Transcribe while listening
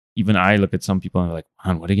even I look at some people and I'm like,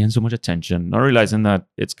 man, why are they getting so much attention? Not realizing that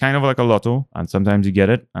it's kind of like a lotto, and sometimes you get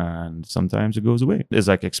it and sometimes it goes away. There's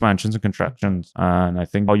like expansions and contractions. And I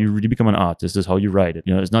think how you really become an artist is how you ride it.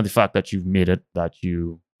 It's not the fact that you've made it, that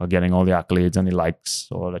you are getting all the accolades and the likes,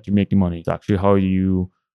 or that you make the money. It's actually how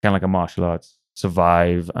you, kind of like a martial arts,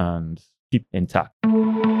 survive and keep intact.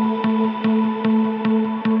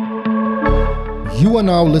 You are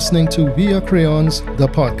now listening to We Are Crayons, the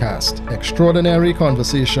podcast. Extraordinary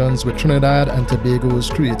conversations with Trinidad and Tobago's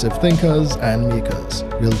creative thinkers and makers.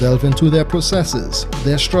 We'll delve into their processes,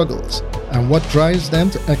 their struggles, and what drives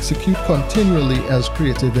them to execute continually as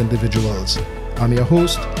creative individuals. I'm your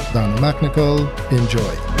host, Donna McNichol.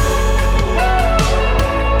 Enjoy.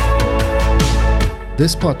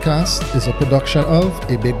 This podcast is a production of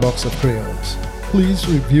A Big Box of Crayons. Please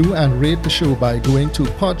review and rate the show by going to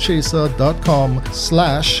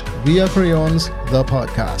podchaser.com/wearecrayons the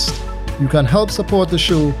podcast. You can help support the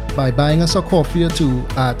show by buying us a coffee or two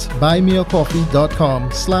at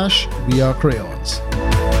buymeacoffee.com/wearecrayons.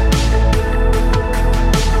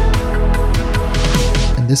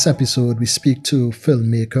 In this episode, we speak to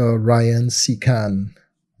filmmaker Ryan Secan.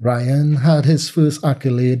 Ryan had his first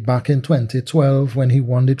accolade back in 2012 when he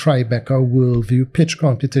won the Tribeca Worldview Pitch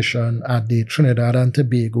Competition at the Trinidad and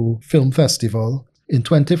Tobago Film Festival. In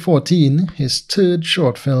 2014, his third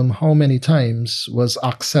short film, How Many Times, was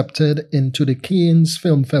accepted into the Cannes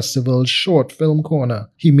Film Festival's Short Film Corner.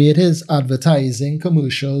 He made his advertising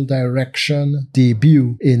commercial direction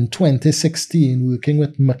debut in 2016, working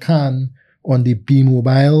with McCann on the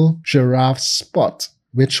B-Mobile Giraffe spot,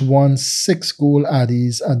 which won 6 gold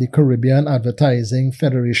Addies at the Caribbean Advertising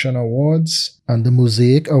Federation Awards and the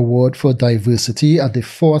Mosaic Award for Diversity at the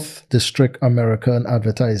 4th District American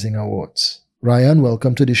Advertising Awards. Ryan,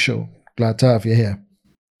 welcome to the show. Glad to have you here.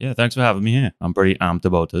 Yeah, thanks for having me here. I'm pretty amped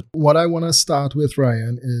about it. What I want to start with,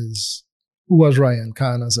 Ryan, is who was Ryan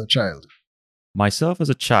Khan as a child? Myself as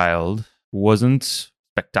a child wasn't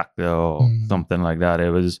spectacular or something like that. It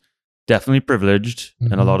was definitely privileged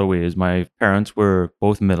in a lot of ways. My parents were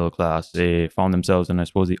both middle class. They found themselves in, I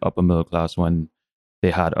suppose, the upper middle class when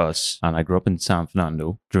they had us. And I grew up in San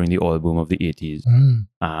Fernando during the oil boom of the 80s.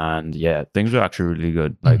 And yeah, things were actually really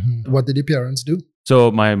good. Like, what did your parents do?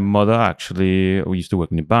 So my mother actually, we used to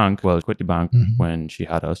work in the bank. Well, quit the bank when she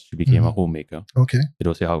had us. She became a homemaker. Okay. They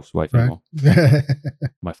don't say housewife Right. anymore.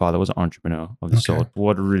 My father was an entrepreneur of the sort.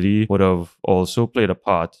 What really would have also played a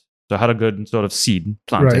part. So I had a good sort of seed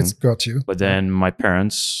planting. Right, got you. But then my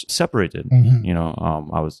parents separated.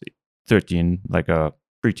 I was 13, like a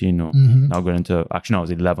preteen. Now going into, actually, no, I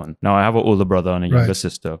was 11. Now I have an older brother and a younger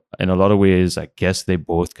sister. In a lot of ways, I guess they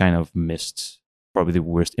both kind of missed probably the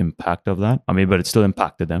worst impact of that. I mean, but it still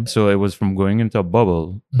impacted them. So it was from going into a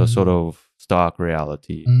bubble to sort of stark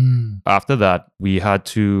reality. After that, we had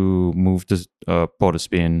to move to Port of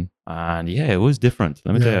Spain. And yeah, it was different,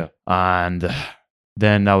 let me tell you. And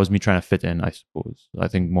then that was me trying to fit in, I suppose. I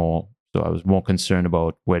think more. So I was more concerned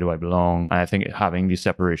about where do I belong. And I think having the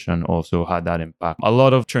separation also had that impact. A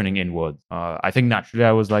lot of turning inward. I think naturally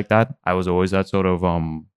I was like that. I was always that sort of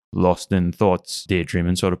lost in thoughts,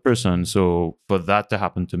 daydreaming sort of person. So for that to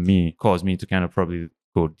happen to me caused me to kind of probably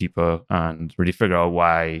go deeper and really figure out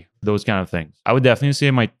why, those kind of things. I would definitely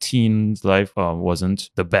say my teens life wasn't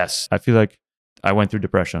the best. I feel like I went through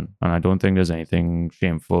depression, and I don't think there's anything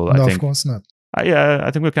shameful. No, I think, of course not. I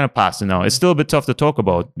think we're kind of past it now. It's still a bit tough to talk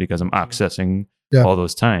about because I'm accessing all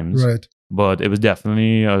those times. Right. But it was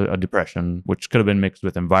definitely a depression, which could have been mixed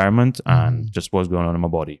with environment and just what's going on in my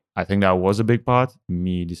body. I think that was a big part,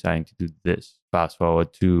 me deciding to do this. Fast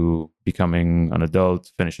forward to becoming an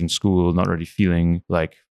adult, finishing school, not really feeling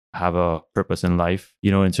like I have a purpose in life,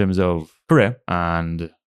 in terms of career and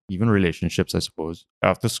even relationships, I suppose.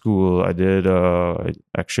 After school, I did an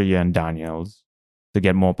extra year in Daniels to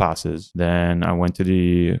get more passes. Then I went to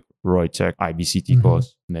the Roytech IBCT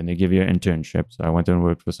course, and then they give you internships. I went and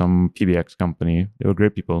worked for some PBX company. They were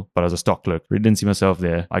great people, but as a stock clerk, really didn't see myself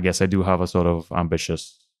there. I guess I do have a sort of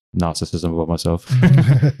ambitious narcissism about myself.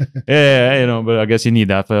 But I guess you need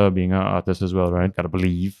that for being an artist as well, right? Gotta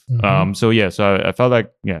believe. So I felt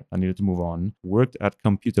like, I needed to move on. Worked at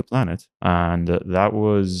Computer Planet, and that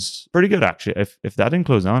was pretty good, actually. If that didn't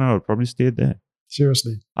close down, I would probably stayed there.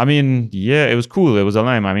 Seriously. I mean, it was cool. It was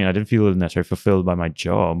aligned. I mean, I didn't feel necessarily fulfilled by my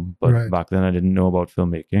job, but back then I didn't know about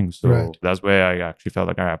filmmaking. So that's where I actually felt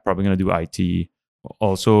like, all right, I'm probably going to do IT.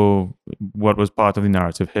 Also, what was part of the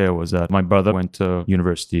narrative here was that my brother went to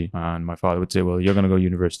university, and my father would say, well, you're going to go to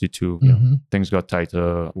university too. Things got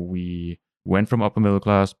tighter. We went from upper middle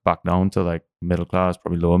class back down to like middle class,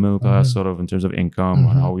 probably lower middle class, sort of in terms of income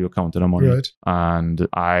and how we accounted our money. And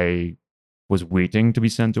I was waiting to be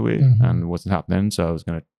sent away and wasn't happening. So I was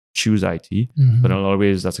going to choose IT. But in a lot of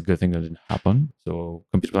ways, that's a good thing that didn't happen. So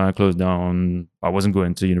Computer Planet closed down. I wasn't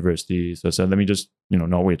going to university. So I said, let me just,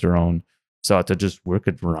 not wait around. Started to just work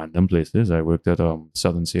at random places. I worked at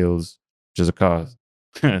Southern Sales, which is a car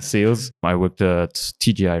sales. I worked at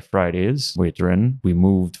TGI Fridays, waitering. We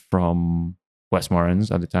moved from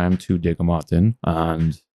Westmoreland at the time to Diego Martin.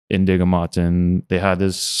 And in Diego Martin, they had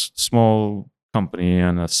this small company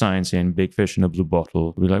and a sign saying big fish in a blue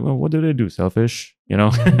bottle. We're like, well, what do they do? Sell fish?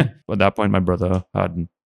 At that point, my brother had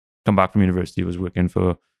come back from university, was working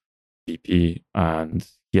for BP, and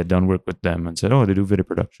he had done work with them and said, oh, they do video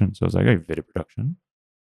production. So I was like, hey, video production?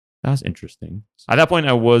 That's interesting. At that point,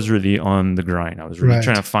 I was really on the grind. I was really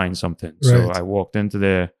trying to find something. So I walked into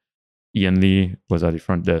there. Ian Lee was at the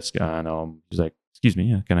front desk, and he was like, excuse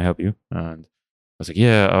me, can I help you? And I was like,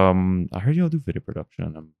 yeah, I heard you all do video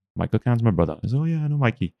production. Michael Cahn's my brother. I said, oh yeah, I know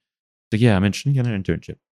Mikey. He's like, yeah, I'm interested in getting an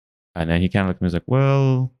internship. And then he kind of looked at me and was like,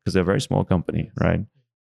 well, because they're a very small company, right?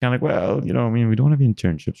 Kind of like, well, we don't have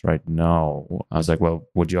internships right now. I was like, well,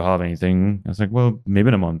 would you have anything? I was like, well, maybe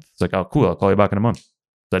in a month. It's like, oh, cool, I'll call you back in a month.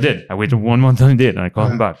 So I did. I waited 1 month and I did, and I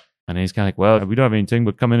called him back. And he's kind of like, well, we don't have anything,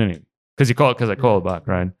 but come in anyway. Because I called back,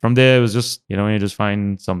 right? From there, it was just, you just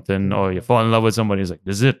find something, or you fall in love with somebody. It's like,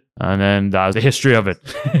 this is it. And then that's the history of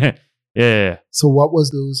it. Yeah. So what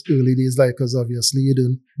was those early days like? Because obviously you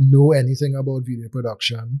didn't know anything about video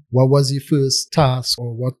production. What was your first task,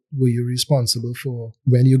 or what were you responsible for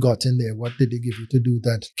when you got in there? What did they give you to do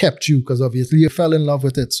that kept you? Because obviously you fell in love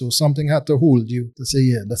with it. So something had to hold you to say,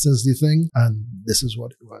 yeah, this is the thing and this is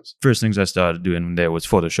what it was. First things I started doing there was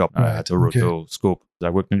Photoshop. I had to rotoscope. I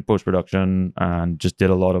worked in post-production and just did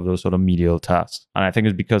a lot of those sort of medial tasks. And I think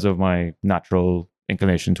it's because of my natural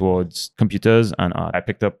inclination towards computers and art. I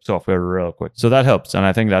picked up software real quick. So that helps. And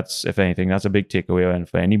I think that's, if anything, that's a big takeaway. And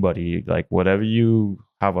for anybody, like whatever you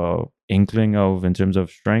have a inkling of in terms of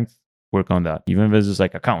strength, work on that. Even if it's just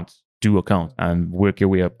like accounts, do account and work your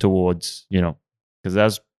way up towards, because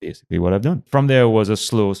that's basically what I've done. From there was a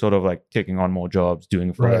slow sort of like taking on more jobs,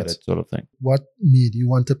 doing a full edit sort of thing. What made you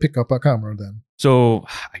want to pick up a camera then? So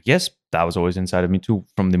I guess that was always inside of me too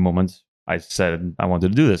from the moment I said I wanted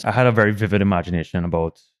to do this. I had a very vivid imagination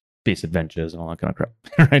about space adventures and all that kind of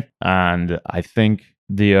crap, right? And I think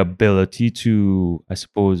the ability to, I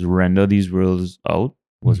suppose, render these worlds out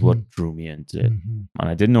was what drew me into it. And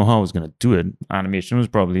I didn't know how I was going to do it. Animation was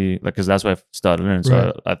probably, because that's why I started in.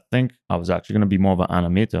 So I think I was actually going to be more of an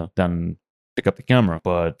animator than pick up the camera.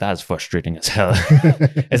 But that's frustrating as hell.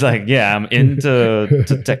 It's like, yeah, I'm into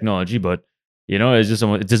technology, but it's just,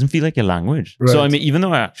 it doesn't feel like a language. So, even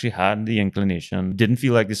though I actually had the inclination, didn't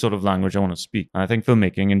feel like the sort of language I want to speak. And I think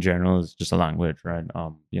filmmaking in general is just a language, right?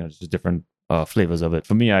 It's just different flavors of it.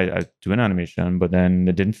 For me, I do an animation, but then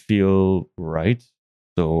it didn't feel right.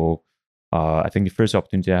 So, I think the first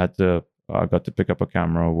opportunity I got to pick up a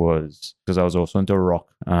camera was because I was also into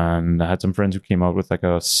rock. And I had some friends who came out with like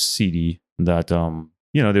a CD that,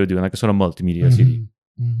 they were doing like a sort of multimedia CD.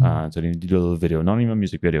 So they did a little video, not even a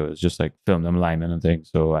music video. It was just like film them linemen and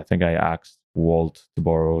things. So I think I asked Walt to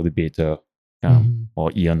borrow the beta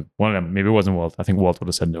or Ian. One of them, maybe it wasn't Walt. I think Walt would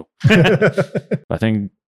have said no. But I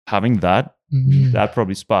think having that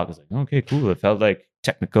probably sparked. It's like, okay, cool. It felt like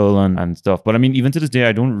technical and stuff. But even to this day,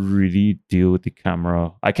 I don't really deal with the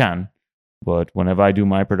camera. I can, but whenever I do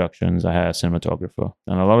my productions, I hire a cinematographer.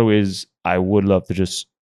 In a lot of ways, I would love to just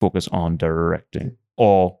focus on directing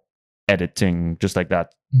or editing just like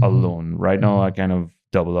that alone. Right now, I kind of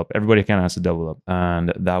double up. Everybody kind of has to double up.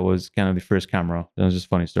 And that was kind of the first camera. That was just a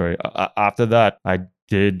funny story. After that, I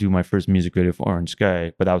did do my first music video for Orange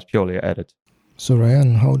Sky, but that was purely an edit. So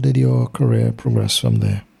Ryan, how did your career progress from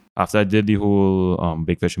there? After I did the whole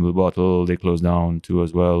Big Fish in Blue Bottle, they closed down too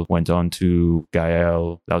as well. Went on to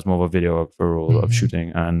Gael. That was more of a videographer role of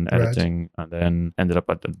shooting and editing, and then ended up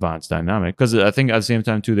at Advanced Dynamic. Because I think at the same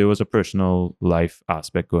time too, there was a personal life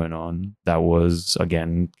aspect going on that was,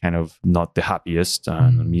 again, kind of not the happiest,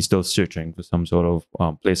 and me still searching for some sort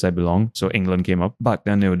of place I belong. So England came up. Back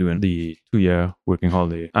then they were doing the 2-year working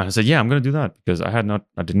holiday. And I said, yeah, I'm going to do that because I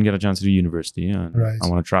didn't get a chance to do university and I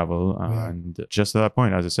want to travel. And just at that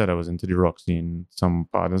point, as I said, I was into the rock scene. Some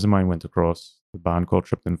partners of mine went across the band called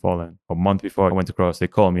Tripped and Fallen. A month before I went across, they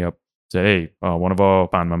called me up, said, hey, one of our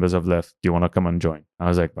band members have left. Do you want to come and join? I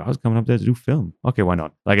was like, I was coming up there to do film. Okay, why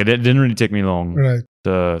not? Like, it didn't really take me long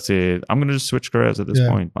to say, I'm going to just switch careers at this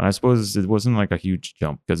point. And I suppose it wasn't like a huge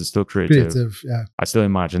jump because it's still creative. I still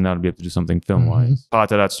imagine that I'd be able to do something film-wise.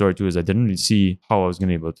 Part of that story, too, is I didn't really see how I was going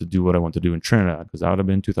to be able to do what I want to do in Trinidad because that would have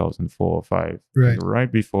been 2004 or 5.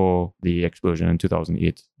 Right before the explosion in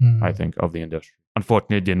 2008, I think, of the industry.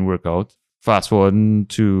 Unfortunately, it didn't work out fast forwarding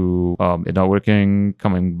to it not working,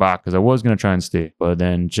 coming back, because I was going to try and stay. But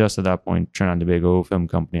then just at that point, Trinidad and Tobago Film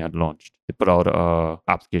Company had launched. They put out a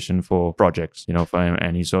application for projects, for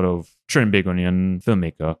any sort of Trinbagonian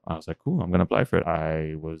filmmaker. I was like, cool, I'm going to apply for it.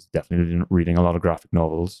 I was definitely reading a lot of graphic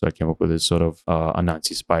novels. So I came up with this sort of a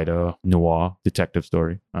Nancy Spider noir detective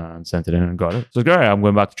story and sent it in and got it. So great, I'm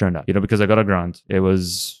going back to Trinidad, because I got a grant. It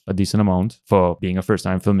was a decent amount for being a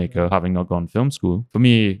first-time filmmaker, having not gone to film school. For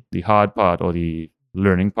me, the hard part or the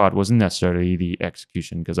learning part wasn't necessarily the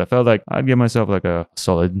execution, because I felt like I'd give myself like a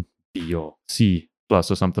solid B or C plus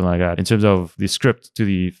or something like that in terms of the script to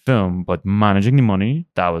the film, but managing the money,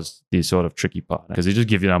 that was the sort of tricky part, because they just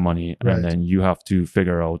give you that money and then you have to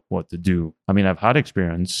figure out what to do. I mean, I've had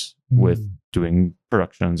experience with doing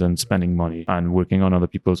productions and spending money and working on other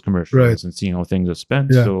people's commercials and seeing how things are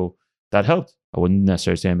spent. So that helped. I wouldn't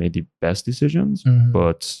necessarily say I made the best decisions,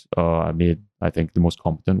 but I made, I think, the most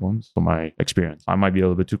competent ones from my experience. I might be a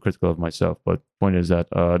little bit too critical of myself, but the point is that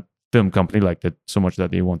film company liked it so much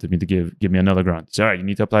that they wanted me to give me another grant. So, all right, you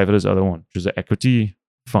need to apply for this other one, which is an equity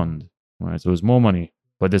fund. Right, so it was more money,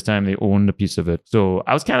 but this time they owned a piece of it. So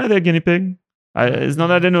I was kind of their guinea pig. It's not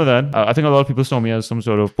that I didn't know that. I think a lot of people saw me as some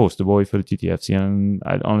sort of poster boy for the TTFC, and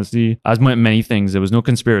I honestly, as many things, there was no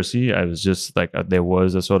conspiracy. I was just like, there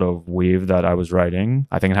was a sort of wave that I was riding.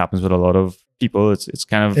 I think it happens with a lot of people. It's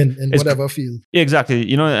kind of in whatever field. Yeah, exactly.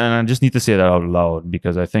 And I just need to say that out loud,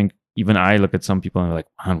 because I think even I look at some people and I'm like,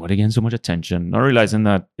 man, why are they getting so much attention? Not realizing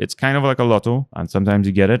that it's kind of like a lotto, and sometimes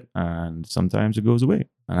you get it and sometimes it goes away.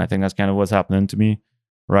 And I think that's kind of what's happening to me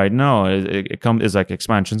right now. It's like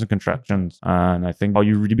expansions and contractions. And I think how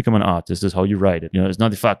you really become an artist is how you write it. It's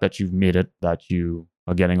not the fact that you've made it, that you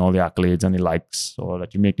are getting all the accolades and the likes, or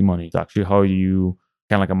that you make the money. It's actually how you,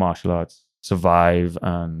 kind of like a martial arts, survive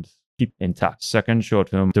and keep intact. Second short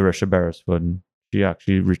film, Darisha Beresford, she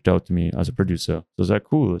actually reached out to me as a producer. So I was like,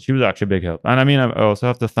 cool. She was actually a big help. And I mean, I also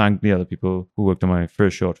have to thank the other people who worked on my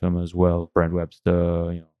first short film as well. Brent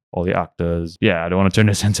Webster, all the actors. Yeah, I don't want to turn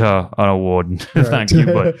this into an award. Thank you.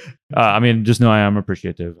 But I mean, just know I am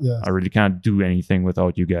appreciative. Yeah. I really can't do anything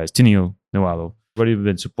without you guys. Tennille, Noalo, everybody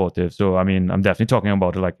been supportive. So, I mean, I'm definitely talking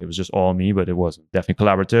about it like it was just all me, but it wasn't. Definitely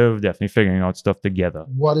collaborative, definitely figuring out stuff together.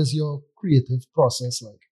 What is your creative process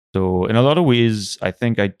like? So in a lot of ways, I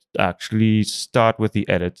think I actually start with the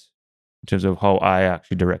edit in terms of how I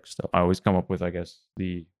actually direct stuff. I always come up with, I guess,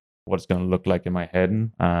 what it's going to look like in my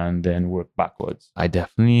head and then work backwards. I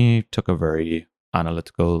definitely took a very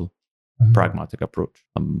analytical, pragmatic approach.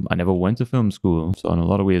 I never went to film school, so in a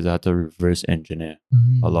lot of ways I had to reverse engineer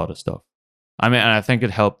a lot of stuff. I mean, and I think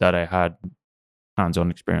it helped that I had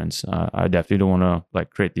hands-on experience. I definitely don't want to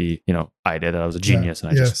create the idea that I was a genius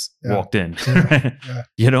and I just walked in.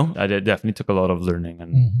 I definitely took a lot of learning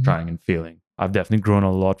and trying and failing. I've definitely grown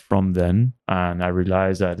a lot from then, and I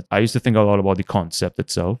realized that I used to think a lot about the concept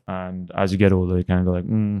itself, and as you get older you kind of go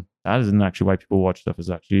like, that isn't actually why people watch stuff.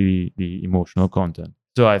 It's actually the emotional content.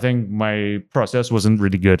 So I think my process wasn't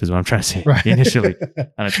really good, is what I'm trying to say, initially,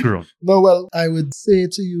 and it's grown. No, well, I would say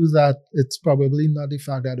to you that it's probably not the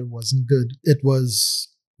fact that it wasn't good. It was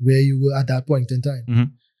where you were at that point in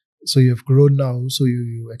time. So you've grown now, so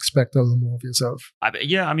you expect a little more of yourself. I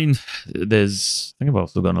think I've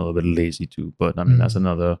also gotten a little bit lazy too, but I mean, that's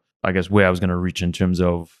another, I guess, where I was going to reach in terms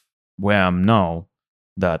of where I'm now,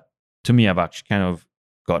 that to me, I've actually kind of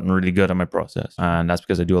gotten really good at my process. And that's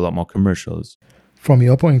because I do a lot more commercials. From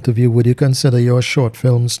your point of view, would you consider your short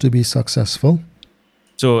films to be successful?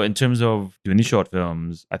 So in terms of doing the short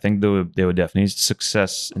films, I think they were definitely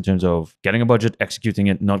success in terms of getting a budget, executing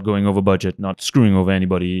it, not going over budget, not screwing over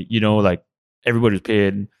anybody. Everybody was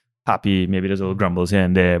paid, happy. Maybe there's little grumbles here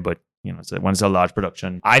and there, but when it's a large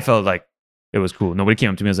production, I felt like it was cool. Nobody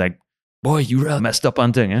came up to me and was like, boy, you really messed up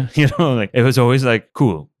on thing, eh? It was always like,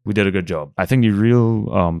 cool, we did a good job. I think the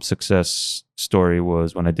real success story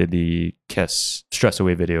was when I did the Kes Stress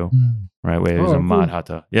Away video, right? Where it was a Mad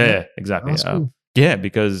Hatter. Yeah, exactly. Cool. Yeah,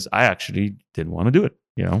 because I actually didn't want to do it,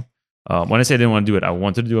 When I say I didn't want to do it, I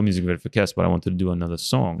wanted to do a music video for Kes, but I wanted to do another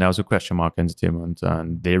song. That was with Question Mark Entertainment,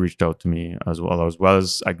 and they reached out to me as well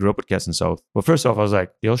as I grew up with Kes in South. Well, first off, I was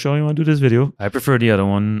like, yo, Sean, you want to do this video? I prefer the other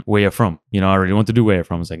one, Where You're From. I really want to do Where You're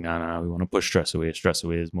From. I was like, nah, we want to push Stress Away. Stress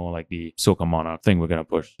Away is more like the Soca Monarch thing we're going to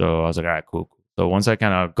push. So I was like, all right, cool. So once I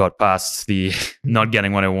kind of got past the not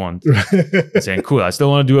getting what I want, saying, cool, I still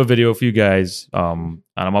want to do a video for you guys, and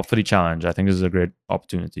I'm up for the challenge. I think this is a great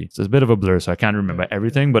opportunity. So it's a bit of a blur, so I can't remember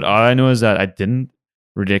everything, but all I know is that I didn't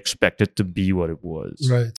really expect it to be what it was.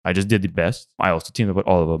 Right. I just did the best. I also teamed up with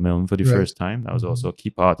Oliver Milne for the first time. That was also a key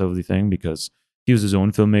part of the thing, because he was his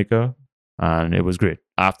own filmmaker, and it was great.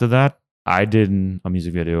 After that, I did a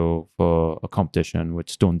music video for a competition with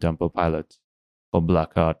Stone Temple Pilots for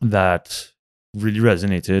Blackheart that really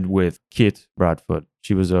resonated with Kate Bradford.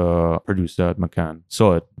 She was a producer at McCann.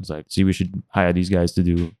 Saw it. Was like, see, we should hire these guys to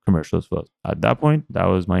do commercials for us. At that point, that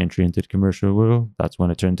was my entry into the commercial world. That's when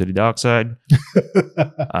I turned to the dark side.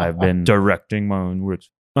 I've been directing my own works.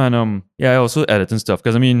 And I also edit and stuff.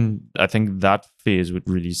 Because I think that phase would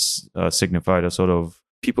really signify the sort of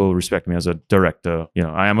people respect me as a director.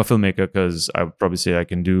 I am a filmmaker because I would probably say I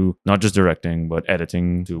can do not just directing, but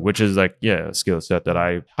editing too, which is like, a skill set that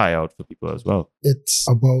I hire out for people as well. It's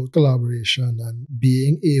about collaboration and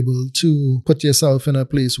being able to put yourself in a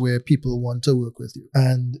place where people want to work with you.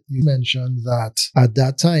 And you mentioned that at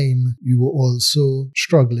that time, you were also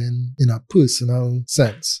struggling in a personal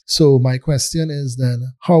sense. So my question is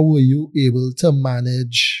then, how were you able to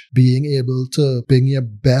manage being able to bring your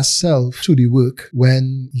best self to the work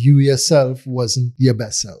when you yourself wasn't your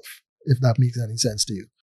best self, if that makes any sense to you?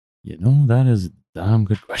 That is a damn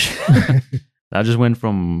good question. That just went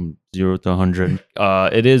from 0 to 100.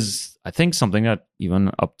 It is, I think, something that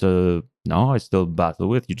even up to now I still battle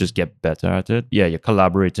with. You just get better at it. Yeah, you're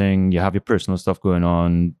collaborating. You have your personal stuff going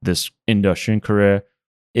on. This industry and career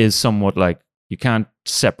is somewhat like, you can't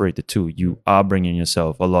separate the two. You are bringing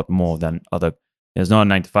yourself a lot more than other. It's not a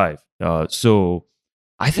 9 to 5. So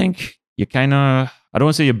I think you kind of, I don't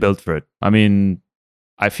want to say you're built for it.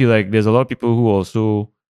 I feel like there's a lot of people who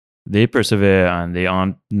also, they persevere and they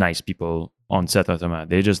aren't nice people on set of the man.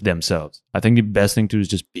 They're just themselves. I think the best thing to do is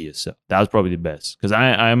just be yourself. That's probably the best. Because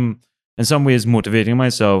I'm in some ways motivating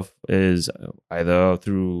myself is either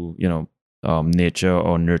through, nature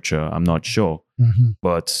or nurture. I'm not sure. Mm-hmm.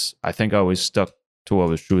 But I think I always stuck to what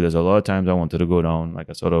was true. There's a lot of times I wanted to go down like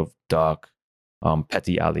a sort of dark,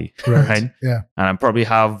 petty alley. Right? Yeah. And I probably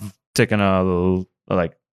have taken a little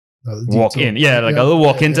walk in. Yeah, a little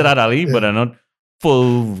walk into that alley, but I'm not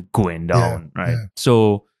full going down, right? Yeah.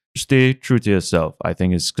 So stay true to yourself. I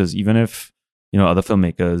think it's because even if, other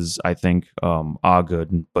filmmakers, I think, are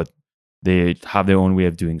good, but they have their own way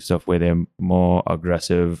of doing stuff where they're more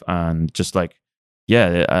aggressive and just like,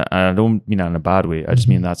 I don't mean that in a bad way. I just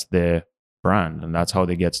mean that's their brand and that's how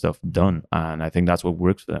they get stuff done. And I think that's what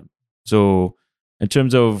works for them. So in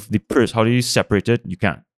terms of the how do you separate it? You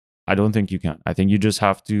can't. I don't think you can. I think you just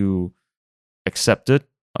have to accept it,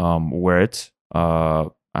 wear it,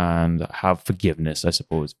 and have forgiveness, I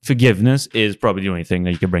suppose. Forgiveness is probably the only thing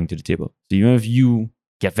that you can bring to the table. So even if you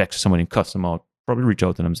get vexed with somebody and cuss them out, probably reach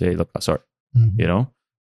out to them and say, look, I'm sorry,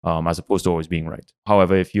 as opposed to always being right.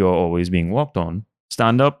 However, if you're always being walked on,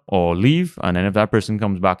 stand up or leave. And then if that person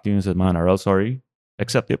comes back to you and says, man, I'm real sorry,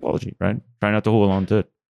 accept the apology, right? Try not to hold on to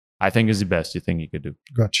it. I think is the best thing you could do.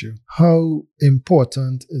 Got you. How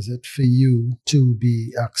important is it for you to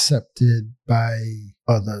be accepted by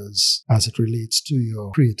others as it relates to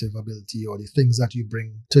your creative ability or the things that you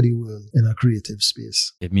bring to the world in a creative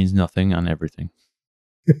space? It means nothing and everything.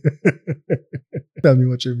 Tell me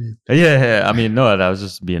what you mean. Yeah. No, I was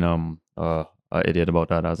just being an idiot about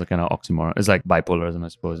that. I was a kind of oxymoron. It's like bipolarism, I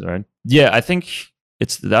suppose, right? Yeah, I think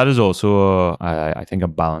that is also I think a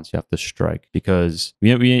balance you have to strike, because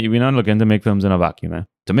we're not looking to make films in a vacuum, man.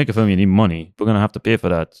 To make a film, you need money. We're gonna have to pay for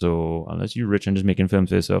that. So unless you're rich and just making films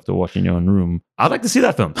for yourself to watch in your own room, I'd like to see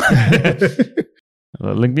that film.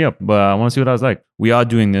 Link me up, but I want to see what I was like. We are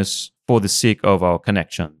doing this for the sake of our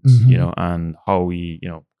connections, and how we,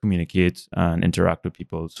 communicate and interact with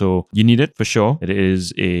people. So you need it for sure. It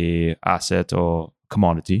is a asset or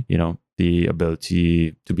commodity, the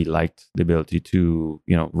ability to be liked, the ability to,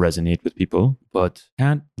 resonate with people, but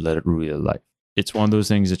can't let it rule your life. It's one of those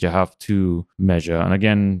things that you have to measure. And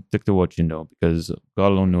again, stick to what you know, because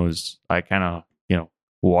God alone knows I kind of,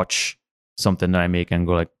 watch something that I make and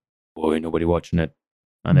go like, boy, nobody watching it.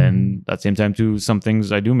 And then at the same time too, some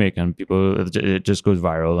things I do make and it just goes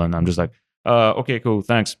viral and I'm just like, okay, cool,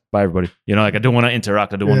 thanks, bye everybody. I don't want to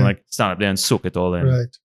interact. I don't want to stand up there and soak it all in.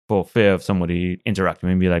 Right. For fear of somebody interacting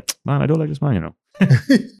with me and be like, man, I don't like this man,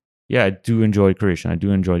 Yeah, I do enjoy creation. I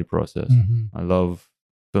do enjoy the process. I love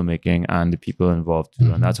filmmaking and the people involved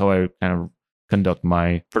too. And that's how I kind of conduct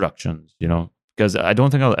my productions, because I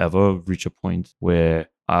don't think I'll ever reach a point where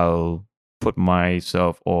I'll put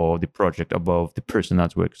myself or the project above the person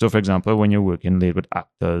that's working. So for example, when you're working late with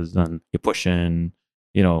actors and you're pushing,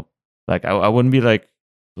 like I wouldn't be like,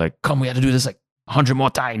 come, we have to do this like 100 more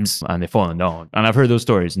times and they've fallen down. And I've heard those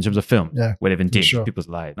stories in terms of film where they've endangered people's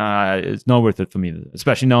lives. It's not worth it for me,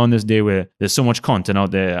 especially now in this day where there's so much content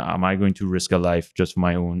out there. Am I going to risk a life just for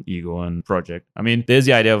my own ego and project? I mean, there's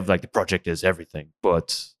the idea of like the project is everything,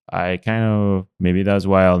 but I kind of, maybe that's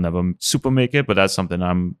why I'll never super make it, but that's something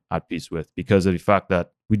I'm at peace with because of the fact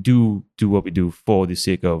that we do what we do for the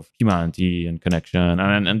sake of humanity and connection.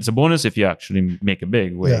 And it's a bonus if you actually make it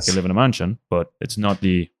big where you can live in a mansion, but it's not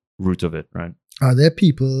the root of it, right? Are there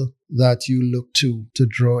people that you look to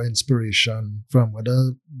draw inspiration from,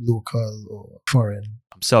 whether local or foreign?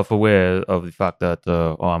 I'm self-aware of the fact that,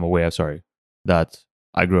 that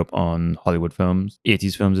I grew up on Hollywood films,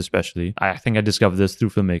 80s films especially. I think I discovered this through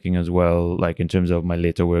filmmaking as well, like in terms of my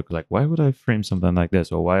later work, like why would I frame something like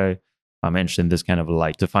this, or why I'm interested in this kind of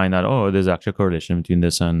light, to find out, there's actually a correlation between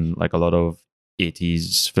this and like a lot of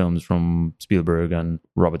 80s films from Spielberg and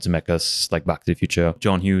Robert Zemeckis, like Back to the Future,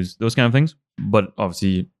 John Hughes, those kind of things. But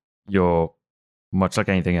obviously, you're much like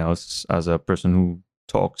anything else, as a person who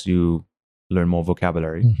talks, you learn more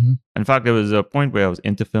vocabulary. Mm-hmm. In fact, there was a point where I was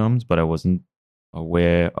into films, but I wasn't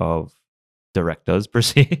aware of directors per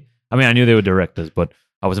se. I mean, I knew they were directors, but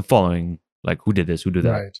I wasn't following like who did this, who did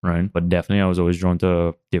that, right? But definitely I was always drawn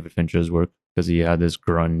to David Fincher's work because he had this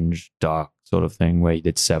grunge, dark sort of thing where he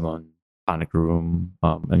did Seven, Panic Room.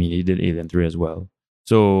 He did Alien 3 as well.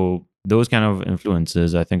 So those kind of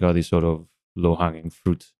influences, I think, are these sort of low-hanging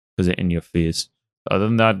fruit because they're in your face. Other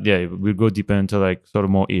than that, we'll go deeper into like sort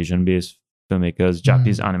of more Asian-based filmmakers.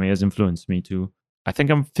 Japanese anime has influenced me too. I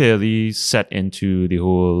think I'm fairly set into the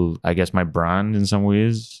whole, I guess, my brand in some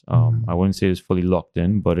ways. I wouldn't say it's fully locked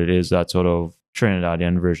in, but it is that sort of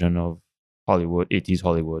Trinidadian version of Hollywood, 80s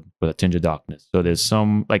Hollywood with a tinge of darkness. So there's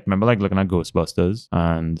some, like, remember like looking at Ghostbusters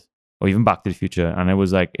or even Back to the Future, and it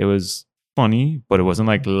was funny, but it wasn't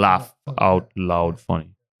like laugh out loud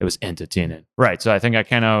funny. It was entertaining. Right. So I think I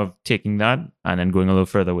kind of taking that and then going a little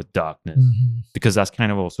further with darkness because that's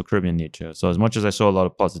kind of also Caribbean nature. So as much as I saw a lot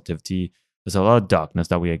of positivity, there's a lot of darkness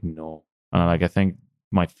that we ignore. And I think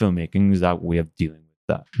my filmmaking is that way of dealing with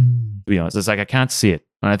that. To be honest, it's like I can't see it.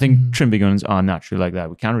 And I think Trim Beginnings are naturally like that.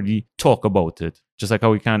 We can't really talk about it. Just like how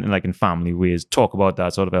we can't, like in family ways, talk about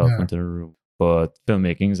that sort of elephant in the room. But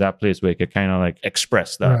filmmaking is that place where you can kind of like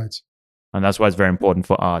express that. Right. And that's why it's very important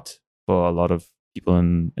for art for a lot of people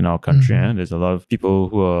in our country. And there's a lot of people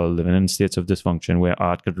who are living in states of dysfunction where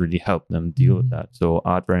art could really help them deal with that. So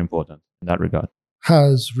art, very important in that regard.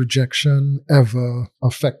 Has rejection ever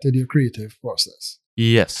affected your creative process?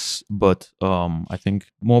 Yes, but I think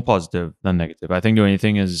more positive than negative. I think the only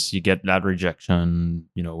thing is you get that rejection,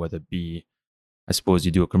 whether it be, I suppose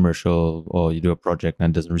you do a commercial or you do a project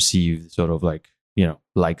and it doesn't receive sort of like,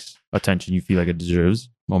 likes, attention you feel like it deserves,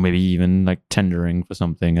 or maybe even like tendering for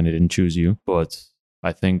something and they didn't choose you. But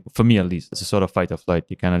I think for me at least, it's a sort of fight or flight.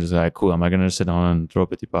 You kind of just like, cool, am I going to sit down and throw a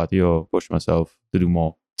pity party or push myself to do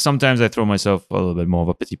more? Sometimes I throw myself a little bit more of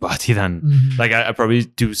a pity party than like I probably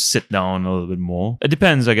do sit down a little bit more. It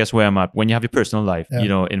depends, I guess, where I'm at. When you have your personal life,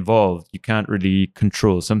 involved, you can't really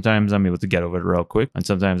control. Sometimes I'm able to get over it real quick, and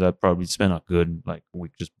sometimes I probably spend a good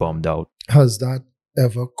week just bummed out. Has that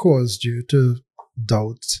ever caused you to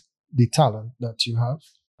doubt the talent that you have?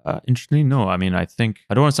 Interestingly, no. I mean, I think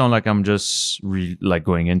I don't want to sound like I'm just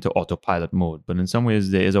going into autopilot mode, but in some ways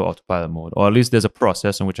there is an autopilot mode, or at least there's a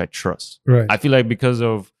process in which I trust. Right. I feel like because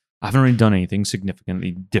of I haven't really done anything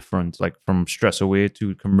significantly different, like from Stress Away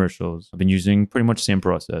to commercials. I've been using pretty much the same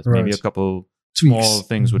process. Right. Maybe a couple small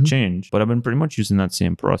things would change, but I've been pretty much using that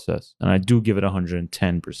same process, and I do give it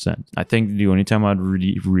 110%. I think the only time I'd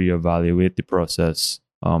really reevaluate the process,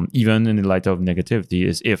 even in the light of negativity,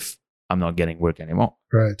 is if I'm not getting work anymore.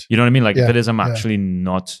 Right. You know what I mean? Like if it is, I'm actually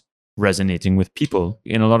not resonating with people.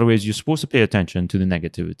 In a lot of ways, you're supposed to pay attention to the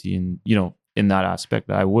negativity. And, in that aspect,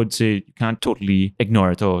 I would say you can't totally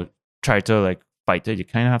ignore it or try to fight it. You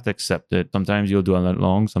kind of have to accept it. Sometimes you'll do it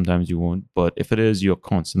long, sometimes you won't. But if it is, you're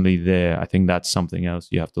constantly there. I think that's something else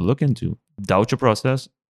you have to look into. Doubt your process,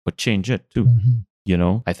 but change it too.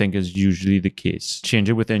 I think is usually the case. Change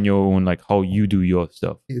it within your own, how you do your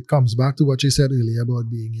stuff. It comes back to what you said earlier about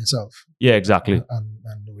being yourself. Yeah, exactly. And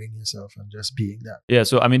knowing yourself and just being that. Yeah,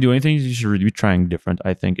 so I mean, the only thing you should really be trying different,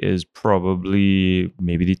 I think, is probably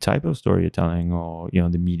maybe the type of story you're telling, or,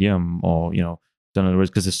 the medium, or, in other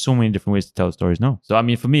words, because there's so many different ways to tell stories now. So, I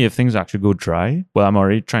mean, for me, if things actually go dry, well, I'm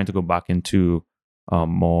already trying to go back into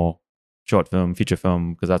more short film, feature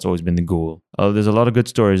film, because that's always been the goal. There's a lot of good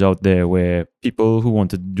stories out there where people who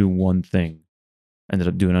wanted to do one thing ended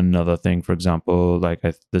up doing another thing. For example,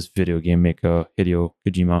 this video game maker, Hideo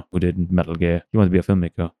Kojima, who did Metal Gear, he wanted to be a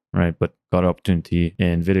filmmaker. right? But got an opportunity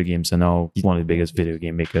in video games, and now he's one of the biggest video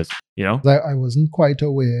game makers, you know? I wasn't quite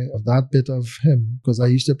aware of that bit of him because I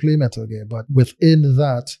used to play Metal Gear, but within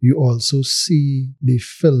that, you also see the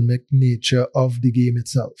filmic nature of the game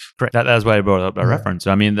itself. Correct. That's why I brought up a reference.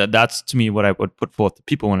 I mean, that's to me what I would put forth to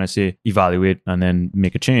people when I say evaluate and then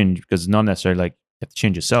make a change, because it's not necessarily like you have to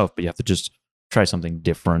change yourself, but you have to just try something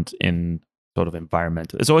different in sort of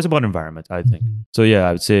environment. It's always about environment, I think. Mm-hmm. So yeah,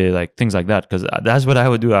 I would say like things like that, because that's what I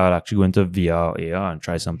would do. I would actually go into VR, AR and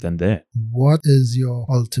try something there. What is your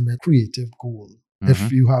ultimate creative goal,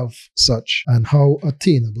 if you have such, and how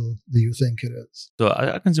attainable do you think it is? So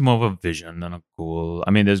I can see more of a vision than a goal.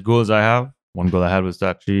 I mean, there's goals I have. One goal I had was to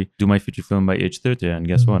actually do my feature film by age 30, and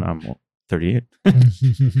guess what? I'm 38.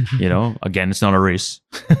 You know, again, it's not a race.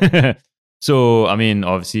 So, I mean,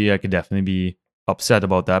 obviously I could definitely be upset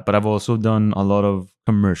about that, but I've also done a lot of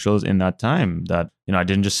commercials in that time that, you know, I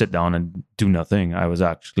didn't just sit down and do nothing. I was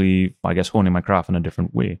actually, I guess, honing my craft in a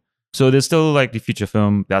different way. So there's still like the feature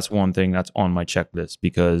film. That's one thing that's on my checklist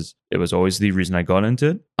because it was always the reason I got into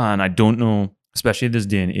it. And I don't know, especially this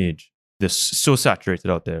day and age, this so saturated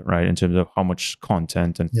out there, right? In terms of how much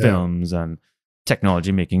content and films and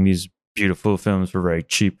technology making these beautiful films for very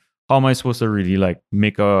cheap. How am I supposed to really like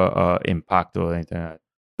make a impact or anything like that?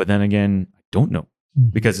 But then again, I don't know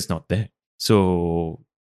because it's not there. So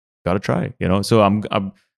gotta try, you know? So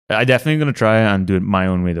I definitely gonna try and do it my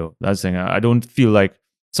own way though. That's the thing. I don't feel like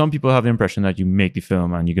some people have the impression that you make the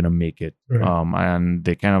film and you're gonna make it. Right. And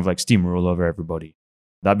they kind of like steamroll over everybody.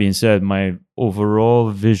 That being said, my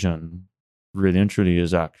overall vision really and truly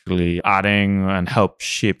is actually adding and help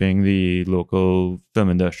shaping the local film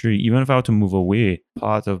industry. Even if I were to move away,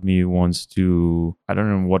 part of me wants to, I don't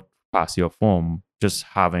know in what capacity or form, just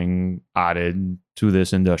having added to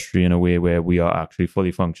this industry in a way where we are actually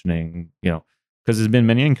fully functioning, you know, because there's been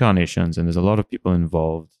many incarnations and there's a lot of people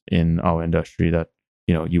involved in our industry that,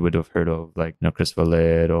 you know, you would have heard of, like, you know, Christopher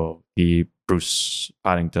Laird or the Bruce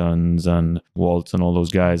Paddingtons and Walt and all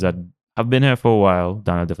those guys that have been here for a while,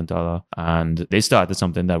 Daniel Devantala, and they started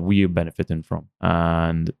something that we are benefiting from.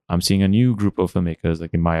 And I'm seeing a new group of filmmakers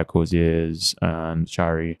like the Maya Coziers and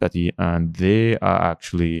Shari Petty, and they are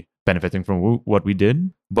actually benefiting from what we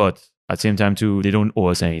did. But at the same time, too, they don't owe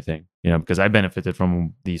us anything, you know, because I benefited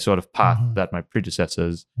from the sort of path that my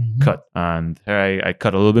predecessors cut. And here I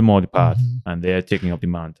cut a little bit more of the path, and they're taking up the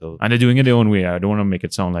mantle. And they're doing it their own way. I don't want to make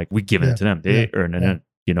it sound like we're giving it to them. They're earning it,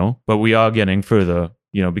 you know, but we are getting further,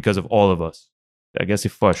 you know, because of all of us. I guess the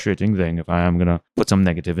frustrating thing, if I am going to put some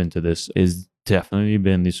negative into this, is definitely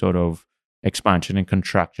been the sort of expansion and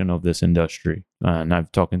contraction of this industry. And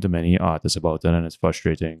I've talked to many artists about it, and it's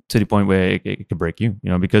frustrating to the point where it could break you, you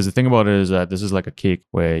know, because the thing about it is that this is like a cake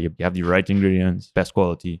where you have the right ingredients, best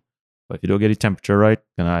quality, but if you don't get the temperature right, it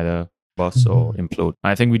can either bust or implode.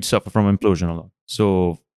 I think we'd suffer from implosion a lot.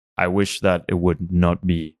 So I wish that it would not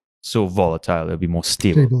be so volatile. It'll be more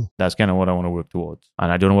stable. That's kind of what I want to work towards.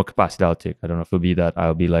 And I don't know what capacity I'll take. I don't know if it'll be that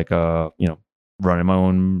I'll be like you know, running my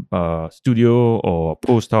own studio or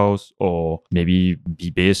post house, or maybe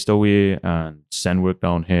be based away and send work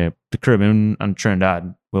down here. The Caribbean and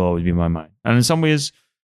Trinidad will always be in my mind. And in some ways,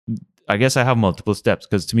 I guess I have multiple steps,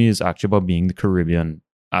 because to me, it's actually about being the Caribbean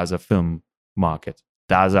as a film market.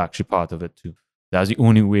 That's actually part of it too. That's the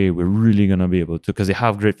only way we're really going to be able to, because they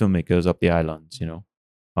have great filmmakers up the islands, you know.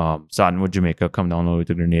 Starting with Jamaica, come down all the way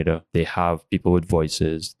to Grenada, they have people with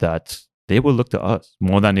voices that they will look to us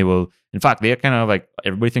more than they will. In fact, they're kind of like,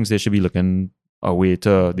 everybody thinks they should be looking away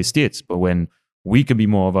to the States, but when we can be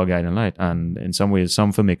more of our guiding light. And in some ways,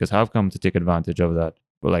 some filmmakers have come to take advantage of that.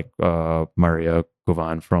 But like Maria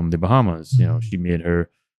Govan from the Bahamas, you know, she made her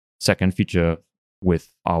second feature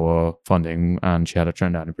with our funding, and she had a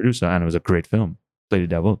Trinidadian producer, and it was a great film, Play the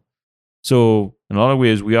Devil. So in a lot of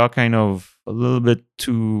ways, we are kind of a little bit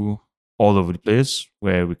too all over the place,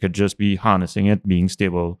 where we could just be harnessing it, being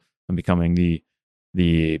stable, and becoming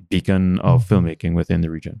the beacon of filmmaking within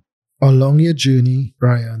the region. Along your journey,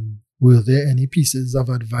 Brian, were there any pieces of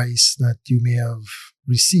advice that you may have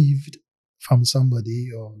received from somebody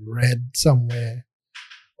or read somewhere,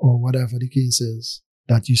 or whatever the case is,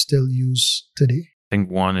 that you still use today? I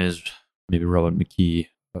think one is maybe Robert McKee,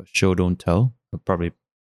 Show Don't Tell. I'm probably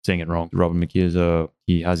saying it wrong. Robert McKee is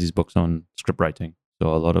he has his books on script writing.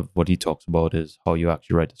 So a lot of what he talks about is how you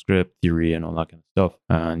actually write a script, theory, and all that kind of stuff.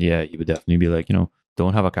 And yeah, he would definitely be like, you know,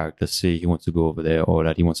 don't have a character say he wants to go over there, or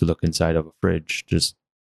that he wants to look inside of a fridge. Just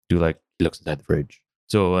do like he looks inside the fridge.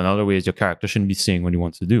 So in other ways, your character shouldn't be saying what he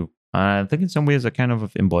wants to do. And I think in some ways I kind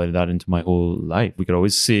of embodied that into my whole life. We could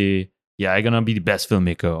always say, yeah, I'm gonna be the best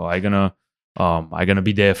filmmaker, or I'm gonna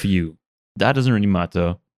be there for you. That doesn't really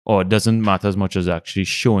matter or it doesn't matter as much as actually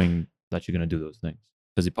showing that you're going to do those things.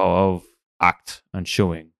 Because the power of act and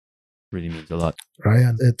showing really means a lot.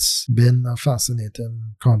 Ryan, it's been a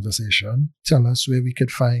fascinating conversation. Tell us where we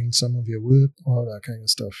could find some of your work, all that kind of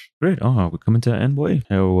stuff. Great. Oh, we're coming to the end, boy.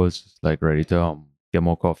 I was like ready to get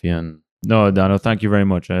more coffee. And no, Dano, thank you very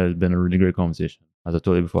much. It's been a really great conversation. As I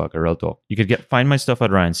told you before, I could real talk. You could find my stuff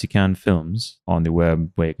at Ryan Secan Films on the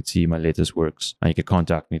web, where you could see my latest works, and you could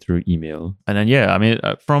contact me through email. And then,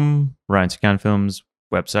 from Ryan Secan Films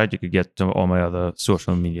website, you could get to all my other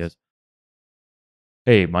social medias.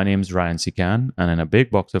 Hey, my name's Ryan Secan, and in a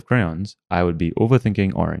big box of crayons, I would be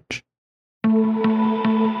overthinking orange.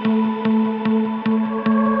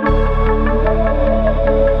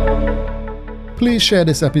 Please share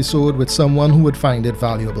this episode with someone who would find it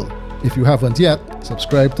valuable. If you haven't yet,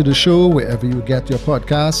 subscribe to the show wherever you get your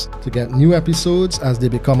podcasts to get new episodes as they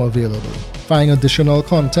become available. Find additional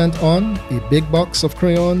content on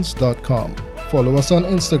abigboxofcrayons.com. Follow us on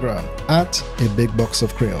Instagram at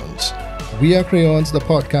abigboxofcrayons. We Are Crayons, the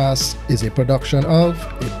podcast, is a production of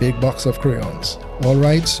A Big Box of Crayons. All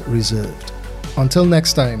rights reserved. Until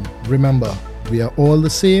next time, remember, we are all the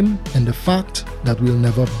same in the fact that we'll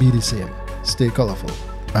never be the same. Stay colorful,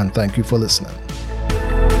 and thank you for listening.